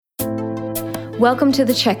Welcome to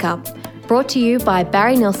The Checkup, brought to you by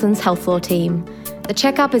Barry Nilsson's Health Law team. The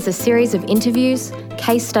Checkup is a series of interviews,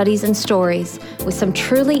 case studies and stories with some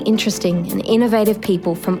truly interesting and innovative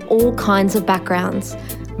people from all kinds of backgrounds: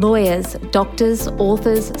 lawyers, doctors,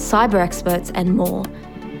 authors, cyber experts and more.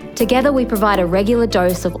 Together we provide a regular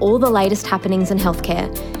dose of all the latest happenings in healthcare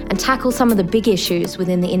and tackle some of the big issues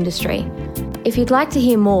within the industry. If you'd like to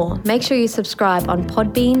hear more, make sure you subscribe on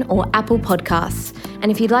Podbean or Apple Podcasts.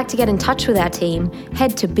 And if you'd like to get in touch with our team,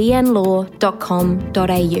 head to bnlaw.com.au.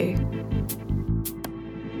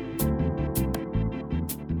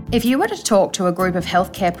 If you were to talk to a group of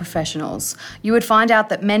healthcare professionals, you would find out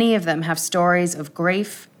that many of them have stories of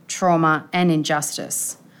grief, trauma, and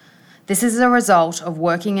injustice. This is a result of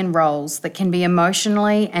working in roles that can be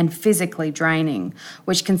emotionally and physically draining,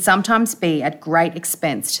 which can sometimes be at great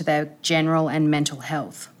expense to their general and mental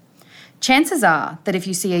health. Chances are that if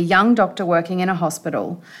you see a young doctor working in a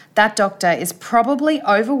hospital, that doctor is probably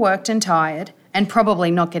overworked and tired and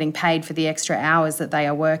probably not getting paid for the extra hours that they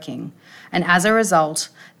are working. And as a result,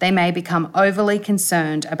 they may become overly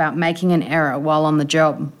concerned about making an error while on the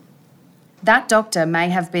job. That doctor may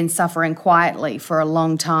have been suffering quietly for a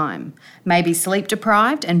long time, may be sleep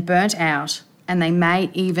deprived and burnt out, and they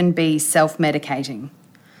may even be self-medicating.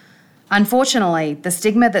 Unfortunately, the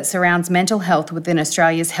stigma that surrounds mental health within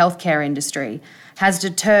Australia's healthcare industry has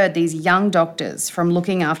deterred these young doctors from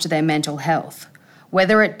looking after their mental health,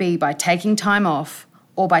 whether it be by taking time off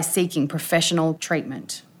or by seeking professional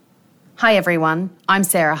treatment. Hi everyone, I'm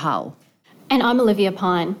Sarah Hull. And I'm Olivia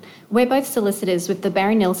Pine. We're both solicitors with the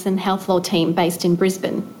Barry Nilsson Health Law team based in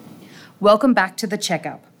Brisbane. Welcome back to The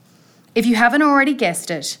Checkup. If you haven't already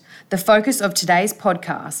guessed it, the focus of today's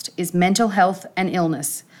podcast is mental health and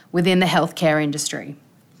illness within the healthcare industry.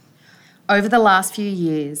 Over the last few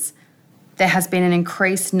years, there has been an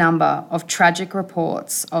increased number of tragic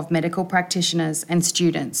reports of medical practitioners and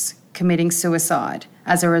students committing suicide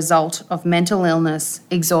as a result of mental illness,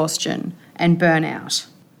 exhaustion, and burnout.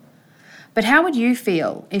 But how would you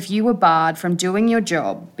feel if you were barred from doing your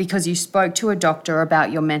job because you spoke to a doctor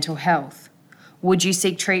about your mental health? Would you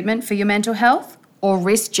seek treatment for your mental health or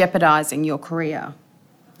risk jeopardising your career?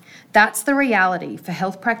 That's the reality for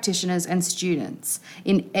health practitioners and students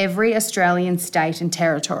in every Australian state and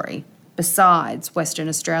territory, besides Western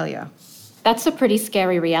Australia. That's a pretty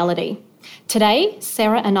scary reality. Today,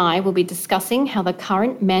 Sarah and I will be discussing how the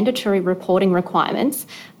current mandatory reporting requirements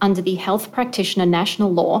under the Health Practitioner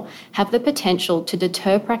National Law have the potential to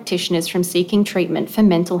deter practitioners from seeking treatment for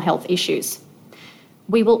mental health issues.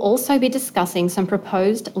 We will also be discussing some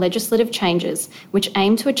proposed legislative changes which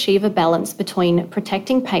aim to achieve a balance between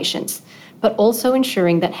protecting patients but also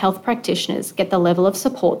ensuring that health practitioners get the level of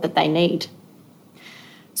support that they need.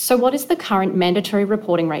 So what is the current mandatory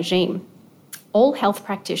reporting regime? All health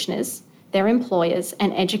practitioners, their employers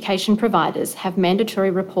and education providers have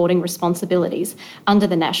mandatory reporting responsibilities under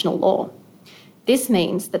the national law. This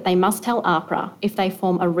means that they must tell AHPRA if they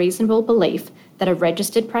form a reasonable belief that a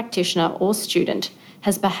registered practitioner or student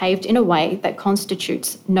has behaved in a way that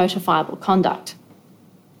constitutes notifiable conduct.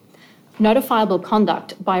 Notifiable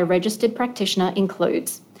conduct by a registered practitioner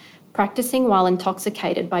includes practicing while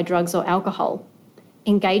intoxicated by drugs or alcohol,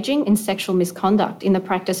 engaging in sexual misconduct in the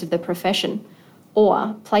practice of the profession,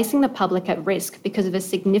 or placing the public at risk because of a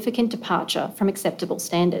significant departure from acceptable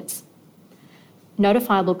standards.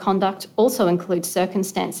 Notifiable conduct also includes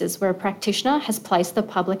circumstances where a practitioner has placed the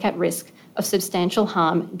public at risk of substantial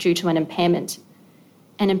harm due to an impairment.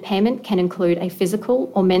 An impairment can include a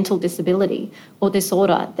physical or mental disability or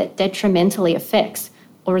disorder that detrimentally affects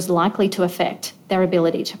or is likely to affect their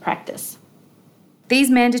ability to practice.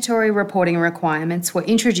 These mandatory reporting requirements were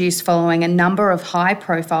introduced following a number of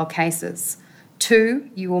high-profile cases. Two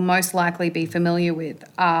you will most likely be familiar with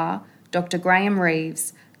are Dr. Graham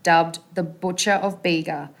Reeves, dubbed the Butcher of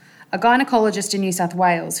Bega, a gynaecologist in New South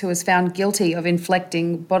Wales who was found guilty of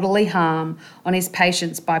inflicting bodily harm on his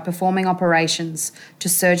patients by performing operations to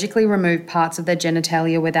surgically remove parts of their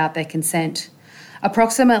genitalia without their consent.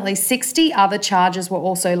 Approximately 60 other charges were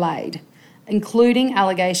also laid, including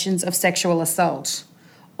allegations of sexual assault.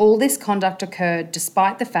 All this conduct occurred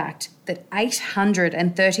despite the fact that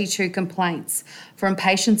 832 complaints from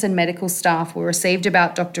patients and medical staff were received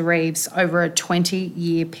about Dr. Reeves over a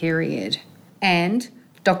 20-year period. And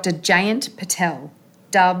Dr. Jayant Patel,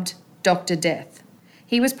 dubbed Dr. Death.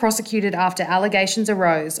 He was prosecuted after allegations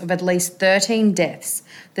arose of at least 13 deaths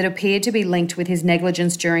that appeared to be linked with his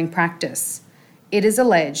negligence during practice. It is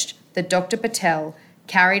alleged that Dr. Patel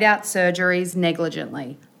carried out surgeries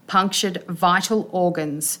negligently, punctured vital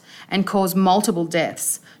organs, and caused multiple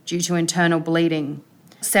deaths due to internal bleeding.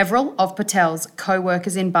 Several of Patel's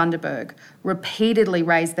co-workers in Bundaberg repeatedly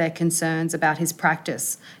raised their concerns about his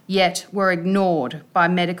practice, yet were ignored by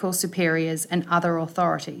medical superiors and other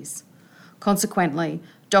authorities. Consequently,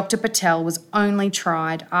 Dr. Patel was only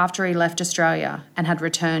tried after he left Australia and had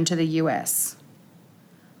returned to the US.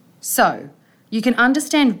 So, you can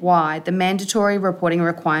understand why the mandatory reporting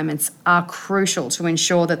requirements are crucial to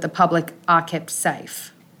ensure that the public are kept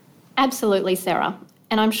safe. Absolutely, Sarah.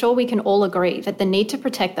 And I'm sure we can all agree that the need to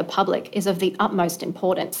protect the public is of the utmost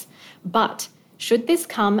importance. But should this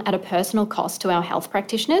come at a personal cost to our health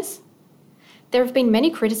practitioners? There have been many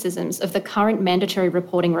criticisms of the current mandatory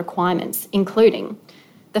reporting requirements, including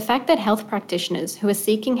the fact that health practitioners who are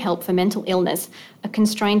seeking help for mental illness are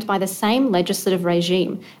constrained by the same legislative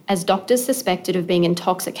regime as doctors suspected of being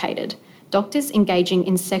intoxicated, doctors engaging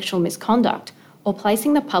in sexual misconduct, or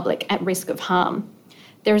placing the public at risk of harm.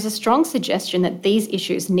 There is a strong suggestion that these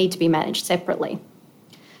issues need to be managed separately.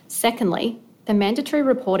 Secondly, the mandatory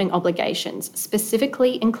reporting obligations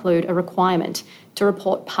specifically include a requirement to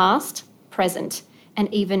report past, present,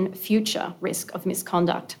 and even future risk of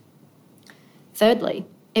misconduct. Thirdly,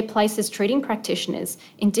 it places treating practitioners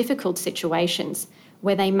in difficult situations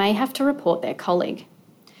where they may have to report their colleague.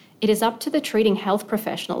 It is up to the treating health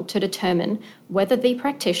professional to determine whether the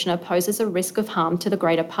practitioner poses a risk of harm to the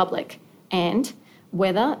greater public and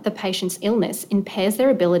whether the patient's illness impairs their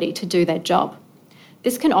ability to do their job.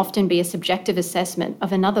 This can often be a subjective assessment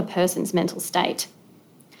of another person's mental state.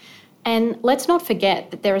 And let's not forget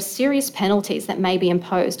that there are serious penalties that may be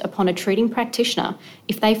imposed upon a treating practitioner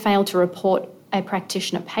if they fail to report a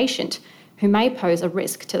practitioner patient who may pose a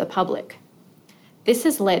risk to the public. This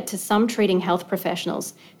has led to some treating health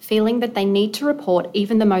professionals feeling that they need to report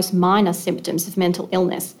even the most minor symptoms of mental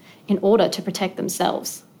illness in order to protect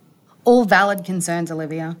themselves. All valid concerns,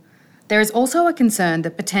 Olivia. There is also a concern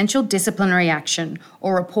that potential disciplinary action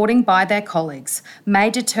or reporting by their colleagues may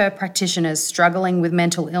deter practitioners struggling with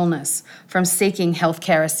mental illness from seeking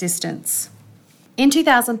healthcare assistance. In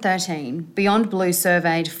 2013, Beyond Blue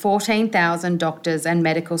surveyed 14,000 doctors and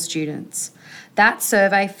medical students. That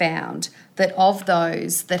survey found that of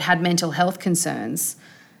those that had mental health concerns,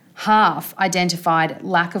 half identified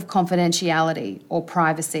lack of confidentiality or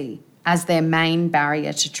privacy as their main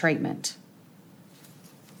barrier to treatment.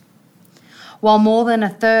 While more than a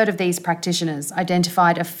third of these practitioners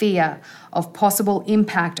identified a fear of possible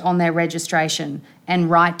impact on their registration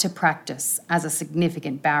and right to practice as a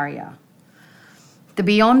significant barrier. The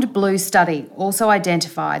Beyond Blue study also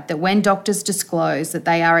identified that when doctors disclose that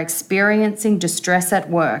they are experiencing distress at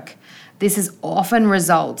work, this often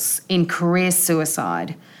results in career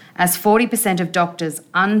suicide, as 40% of doctors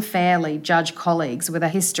unfairly judge colleagues with a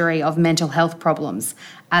history of mental health problems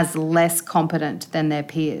as less competent than their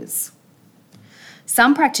peers.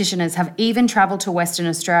 Some practitioners have even travelled to Western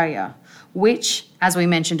Australia, which, as we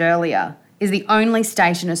mentioned earlier, is the only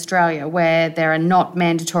state in Australia where there are not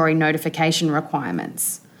mandatory notification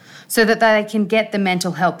requirements, so that they can get the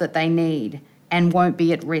mental help that they need and won't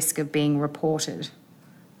be at risk of being reported.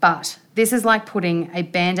 But this is like putting a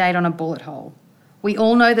Band-Aid on a bullet hole. We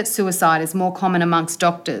all know that suicide is more common amongst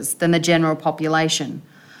doctors than the general population.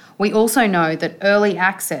 We also know that early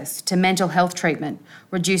access to mental health treatment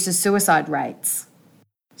reduces suicide rates.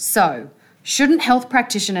 So, shouldn't health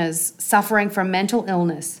practitioners suffering from mental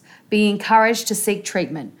illness be encouraged to seek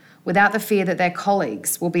treatment without the fear that their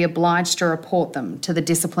colleagues will be obliged to report them to the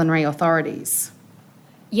disciplinary authorities?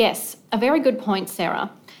 Yes, a very good point, Sarah.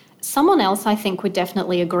 Someone else I think would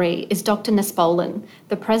definitely agree is Dr. Nespolen,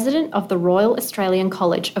 the president of the Royal Australian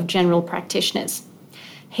College of General Practitioners.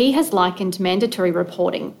 He has likened mandatory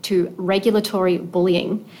reporting to regulatory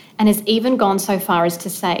bullying and has even gone so far as to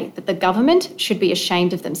say that the government should be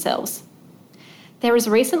ashamed of themselves. There has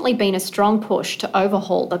recently been a strong push to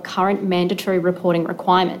overhaul the current mandatory reporting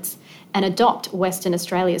requirements and adopt Western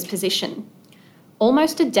Australia's position.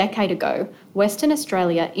 Almost a decade ago, Western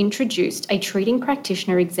Australia introduced a treating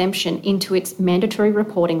practitioner exemption into its mandatory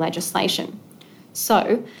reporting legislation.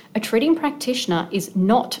 So, a treating practitioner is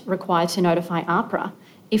not required to notify AHPRA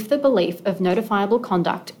if the belief of notifiable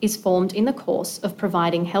conduct is formed in the course of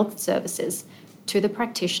providing health services to the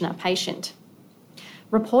practitioner patient.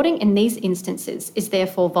 Reporting in these instances is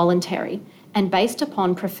therefore voluntary and based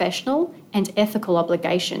upon professional and ethical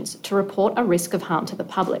obligations to report a risk of harm to the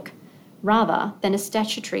public, rather than a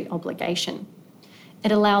statutory obligation.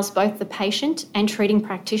 It allows both the patient and treating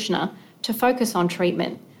practitioner to focus on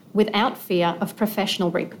treatment without fear of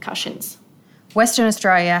professional repercussions. Western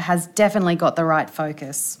Australia has definitely got the right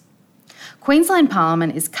focus. Queensland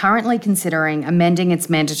Parliament is currently considering amending its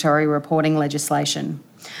mandatory reporting legislation.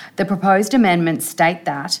 The proposed amendments state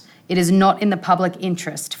that It is not in the public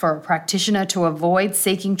interest for a practitioner to avoid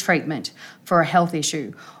seeking treatment for a health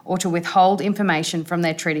issue or to withhold information from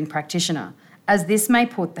their treating practitioner, as this may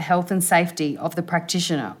put the health and safety of the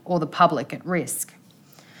practitioner or the public at risk.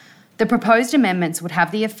 The proposed amendments would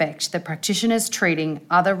have the effect that practitioners treating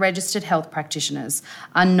other registered health practitioners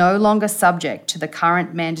are no longer subject to the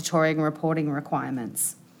current mandatory reporting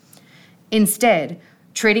requirements. Instead,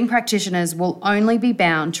 treating practitioners will only be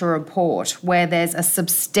bound to report where there's a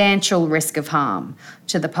substantial risk of harm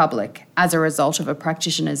to the public as a result of a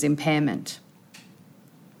practitioner's impairment.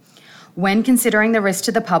 When considering the risk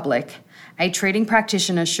to the public, a treating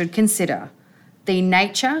practitioner should consider the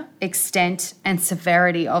nature, extent, and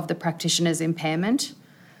severity of the practitioner's impairment,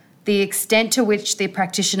 the extent to which the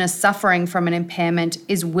practitioner suffering from an impairment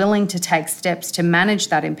is willing to take steps to manage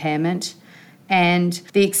that impairment, and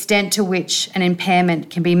the extent to which an impairment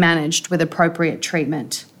can be managed with appropriate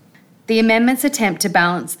treatment. The amendments attempt to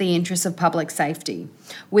balance the interests of public safety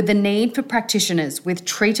with the need for practitioners with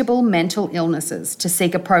treatable mental illnesses to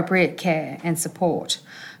seek appropriate care and support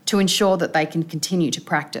to ensure that they can continue to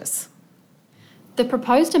practice. The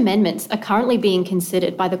proposed amendments are currently being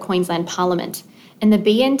considered by the Queensland Parliament, and the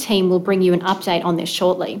BN team will bring you an update on this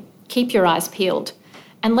shortly. Keep your eyes peeled,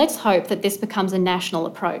 and let's hope that this becomes a national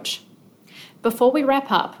approach. Before we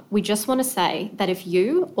wrap up, we just want to say that if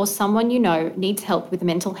you or someone you know needs help with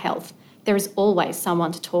mental health, there is always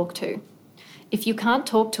someone to talk to. If you can't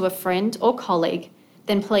talk to a friend or colleague,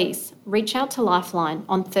 then please reach out to Lifeline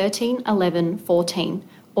on 13 11 14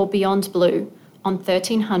 or Beyond Blue on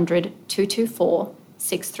 1300 224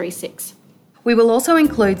 636. We will also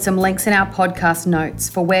include some links in our podcast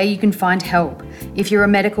notes for where you can find help if you're a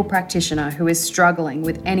medical practitioner who is struggling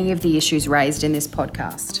with any of the issues raised in this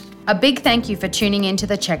podcast. A big thank you for tuning in to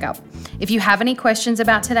The Checkup. If you have any questions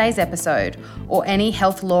about today's episode or any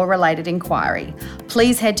health law related inquiry,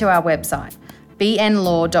 please head to our website,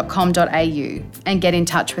 bnlaw.com.au, and get in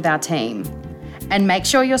touch with our team. And make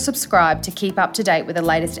sure you're subscribed to keep up to date with the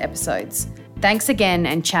latest episodes. Thanks again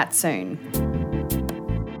and chat soon.